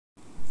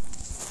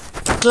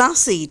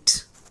Class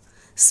 8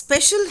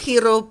 Special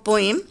Hero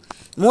Poem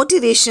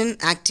Motivation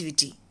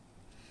Activity.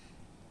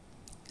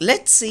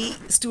 Let's see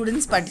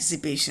students'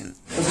 participation.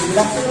 Good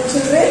afternoon,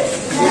 children.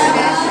 Good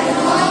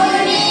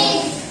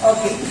afternoon.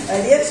 Okay,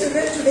 dear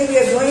children, today we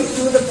are going to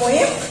do the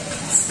poem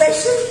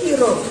Special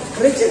Hero,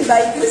 written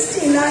by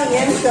Christina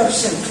N.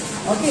 Kershen.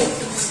 Okay,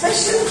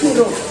 Special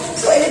Hero.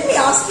 So let me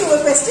ask you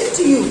a question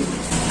to you.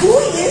 Who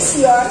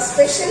is your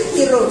special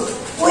hero?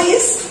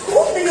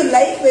 Whom do you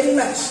like very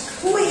much?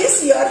 Who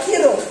is your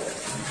hero?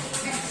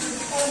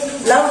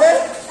 Louder.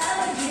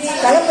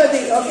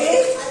 Talapati,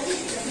 okay?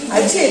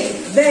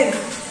 Ajit. Then,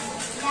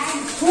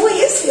 who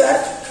is your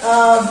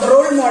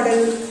role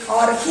model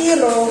or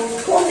hero?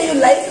 Whom do you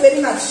like very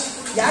much?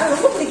 Yaar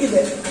romba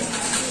pidikudhu?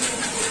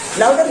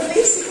 Louder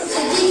please.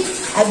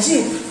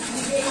 Ajit.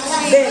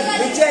 Then,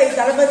 Vijay,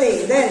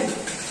 Talapati. Then,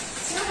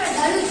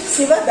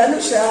 Siva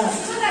Dhanusha.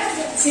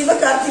 Siva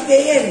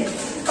Karthikeyan.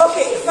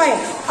 Okay,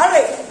 fine.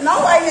 Alright, now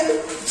I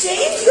will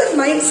change your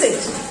mindset.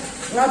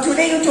 Now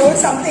today you told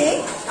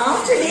something.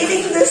 After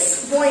reading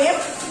this poem,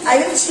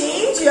 I will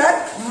change your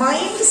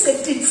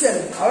mindset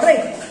itself.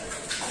 Alright.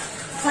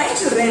 Fine,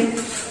 children.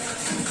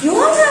 You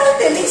all are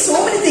telling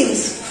so many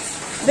things.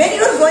 When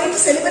you are going to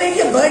celebrate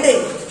your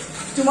birthday,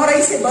 tomorrow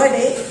is your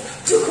birthday,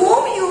 to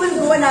whom you will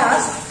go and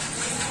ask,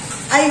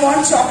 I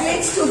want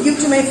chocolates to give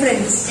to my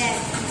friends.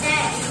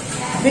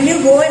 Will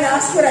you go and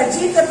ask for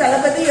Ajit or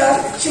Talapati or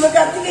Shiva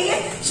Karthikeyan?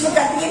 Shiva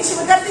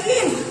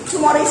Karthikeyan.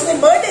 Tomorrow is my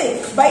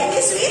birthday. Buy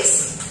me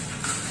sweets.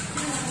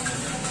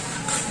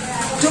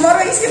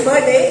 Tomorrow is your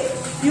birthday.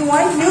 You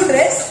want new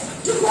dress.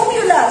 To whom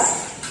you will ask?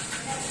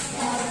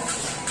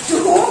 To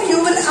whom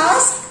you will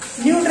ask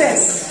new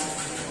dress?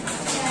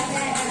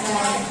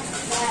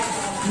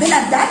 Then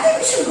at that time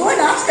you should go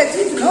and ask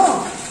Ajit.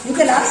 No. You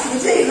can ask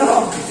Vijay.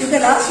 No. You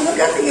can ask Shiva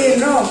Karthikeyan.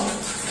 No.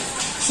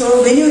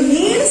 So when you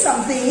need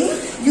something,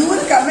 you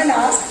will come and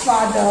ask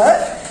Father,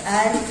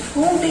 and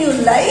whom do you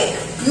like,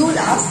 you will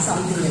ask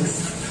something else.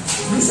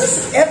 This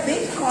is a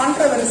big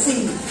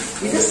controversy.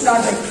 It is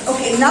not like,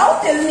 okay, now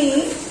tell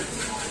me,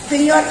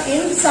 when you are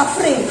in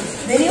suffering,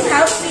 when you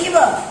have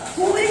fever,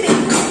 who will take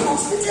you to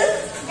hospital?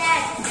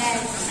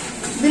 Dad.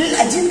 Will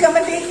Ajit come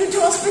and take you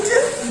to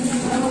hospital?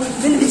 No.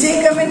 Will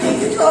Vijay come and take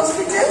you to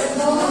hospital?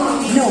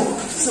 No.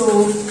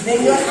 So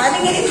when you are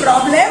having any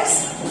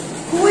problems,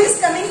 who is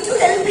coming to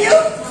help you?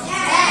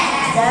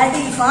 Dad.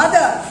 Daddy,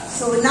 father.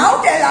 So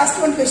now ask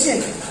one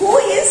question. Who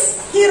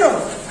is hero?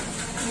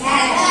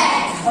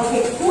 Dad.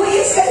 Okay. Who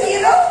is your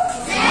hero?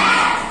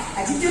 Dad.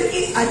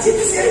 Ajit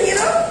is your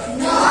hero?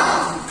 No.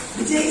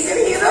 Vijay is your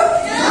hero?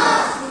 No.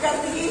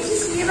 Karthikeyan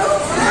is hero? No.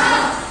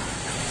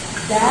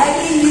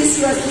 Daddy is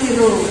your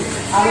hero.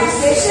 Our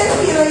special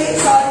hero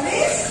is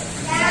always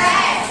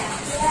Dad.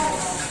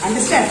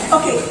 Understand?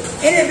 Okay.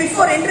 Anyway,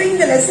 before entering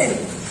the lesson,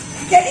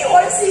 can you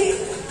all see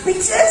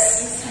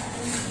pictures?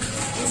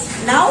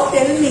 Now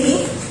tell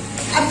me,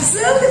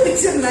 observe the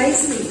picture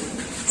nicely.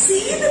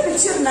 See the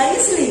picture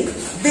nicely.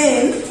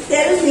 Then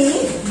tell me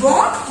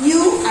what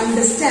you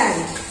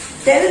understand.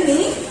 Tell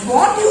me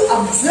what you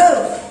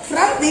observe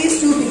from these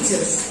two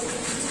pictures.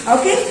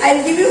 Okay,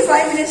 I'll give you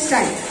 5 minutes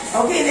time.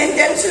 Okay, then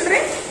tell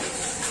children.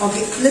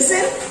 Okay,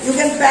 listen, you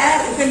can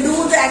pair, you can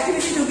do the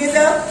activity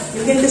together,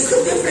 you can discuss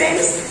with your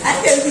friends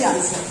and tell the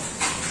answer.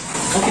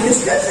 Okay,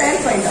 discuss and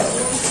find out.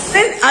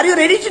 Then, are you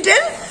ready to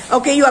tell?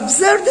 Okay, you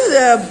observe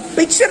the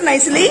picture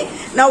nicely.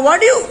 Now,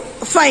 what do you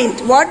find?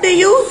 What do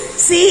you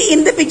see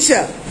in the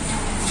picture?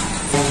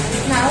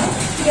 Now,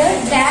 here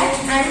Dad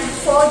and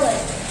Father.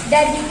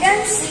 That we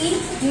can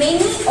see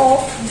many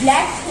of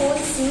black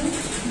holes in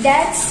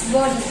Dad's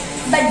body.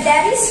 But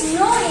there is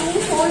no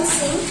any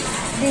holes in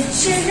the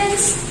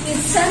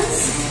his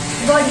son's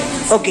body.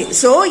 Okay,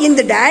 so in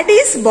the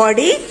daddy's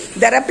body,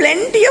 there are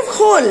plenty of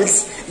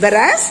holes.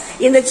 Whereas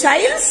in the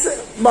child's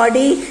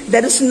body,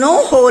 there is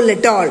no hole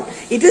at all.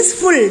 It is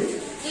full. It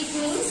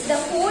means the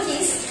hole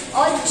is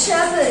all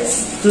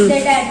troubles. The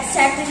dad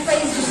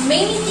sacrificed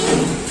many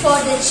things for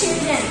the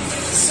children.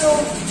 So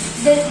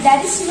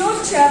there is no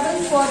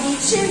trouble for the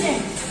children.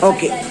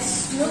 Okay. But there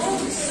is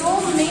so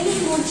many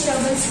more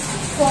troubles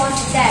for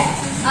dad.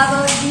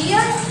 Our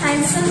real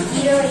handsome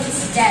hero is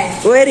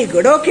Dad. Very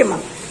good. Okay, ma'am.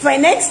 My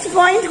next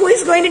point, who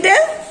is going to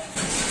tell?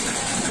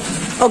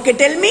 Okay,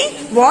 tell me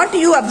what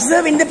you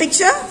observe in the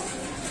picture.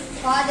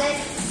 Father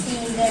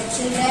seeing the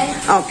children.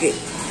 Okay.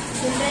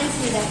 Children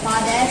see the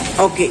father.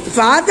 Okay.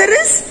 Father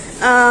is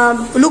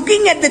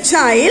looking at the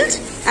child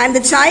and the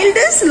child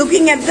is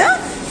looking at the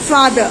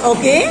father.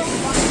 Okay.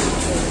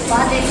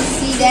 Father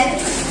see them,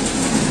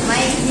 my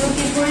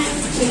beautiful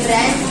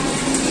children.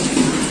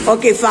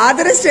 Okay.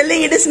 Father is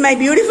telling it is my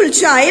beautiful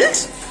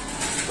child.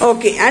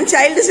 Okay. And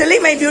child is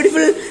telling my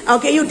beautiful.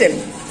 Okay, you tell.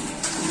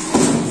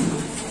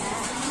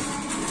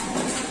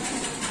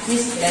 The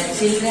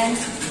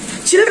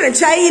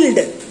child.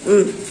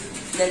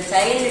 The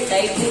child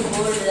tightly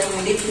holds the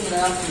middle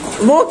finger.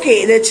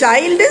 Okay, the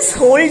child is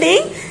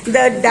holding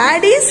the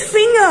daddy's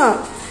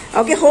finger.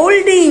 Okay,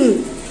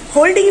 holding.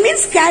 Holding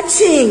means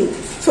catching.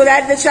 So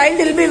that the child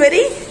will be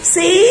very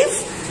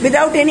safe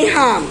without any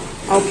harm.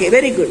 Okay,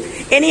 very good.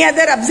 Any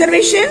other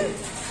observation?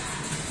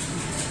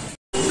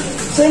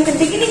 So in the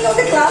beginning of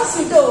the class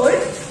you told,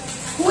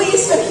 who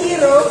is the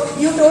hero?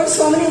 You told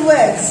so many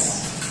words.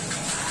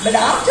 But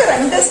after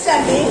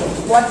understanding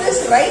what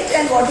is right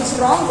and what is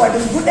wrong, what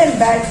is good and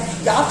bad,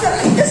 after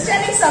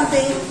understanding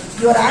something,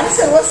 your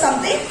answer was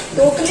something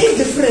totally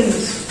different.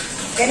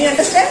 Can you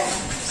understand?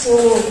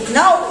 So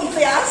now if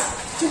I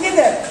ask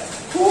together,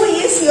 who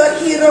is your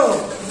hero?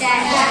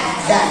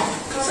 Dad.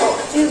 So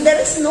if there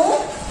is no,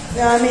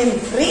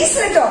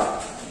 reason at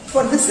all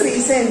for this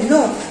reason.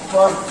 No,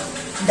 for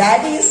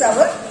Daddy is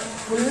our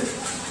full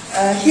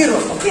hero.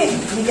 Okay,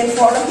 we can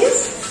follow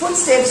his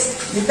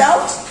footsteps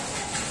without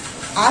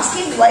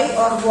asking why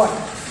or what,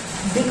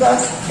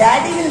 because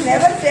Daddy will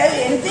never tell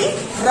anything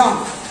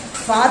wrong.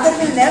 Father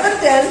will never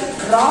tell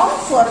wrong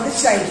for the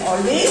child.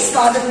 Always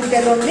Father will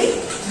tell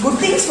only good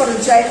things for the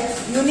child.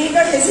 You need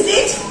not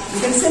hesitate. You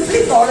can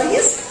simply follow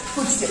his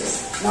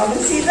footsteps. Now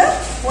we'll see the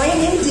poem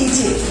in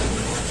detail.